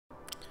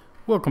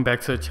Welcome back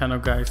to the channel,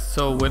 guys.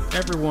 So with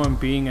everyone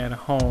being at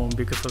home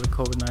because of the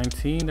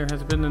COVID-19, there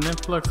has been an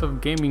influx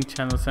of gaming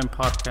channels and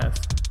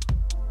podcasts.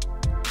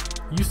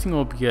 Using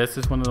OBS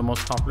is one of the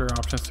most popular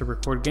options to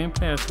record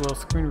gameplay as well as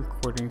screen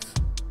recordings.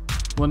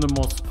 One of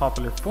the most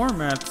popular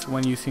formats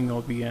when using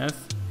OBS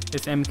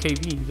is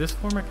MKV. This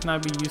format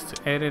cannot be used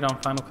to edit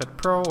on Final Cut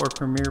Pro or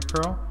Premiere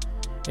Pro.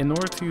 In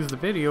order to use the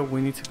video,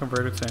 we need to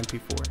convert it to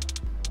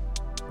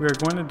MP4. We are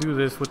going to do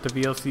this with the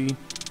VLC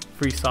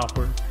free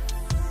software.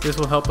 This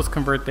will help us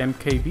convert the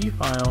MKV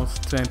files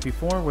to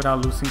MP4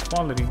 without losing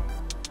quality.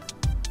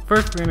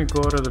 First, we're going to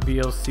go to the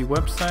VLC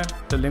website.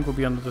 The link will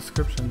be on the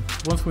description.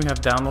 Once we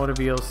have downloaded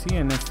VLC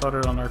and installed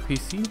it on our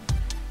PC,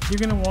 you're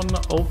going to want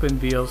to open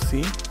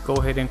VLC. Go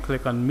ahead and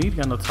click on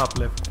Media on the top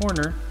left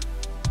corner.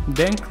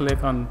 Then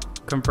click on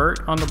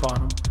Convert on the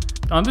bottom.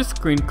 On this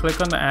screen,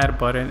 click on the Add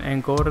button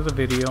and go to the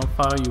video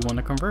file you want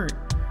to convert.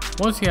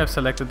 Once you have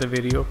selected the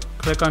video,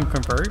 click on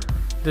Convert.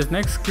 This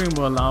next screen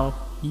will allow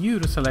you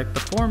to select the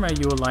format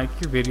you would like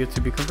your video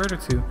to be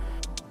converted to.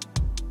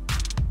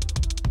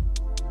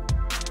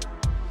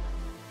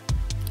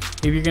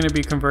 If you're going to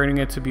be converting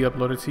it to be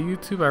uploaded to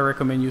YouTube, I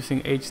recommend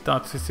using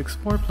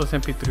H.264 plus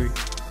MP3.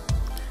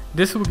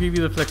 This will give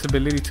you the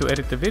flexibility to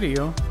edit the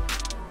video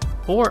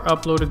or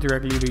upload it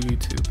directly to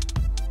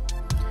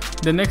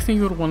YouTube. The next thing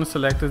you would want to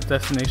select is the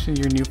destination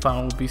your new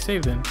file will be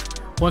saved in.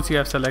 Once you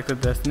have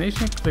selected the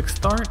destination, click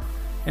Start,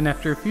 and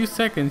after a few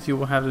seconds you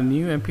will have the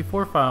new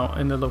MP4 file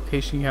in the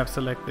location you have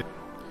selected.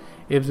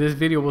 If this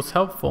video was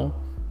helpful,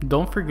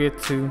 don't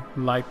forget to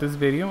like this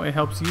video. It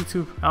helps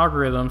YouTube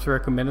algorithms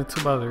recommend it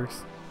to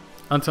others.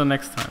 Until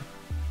next time.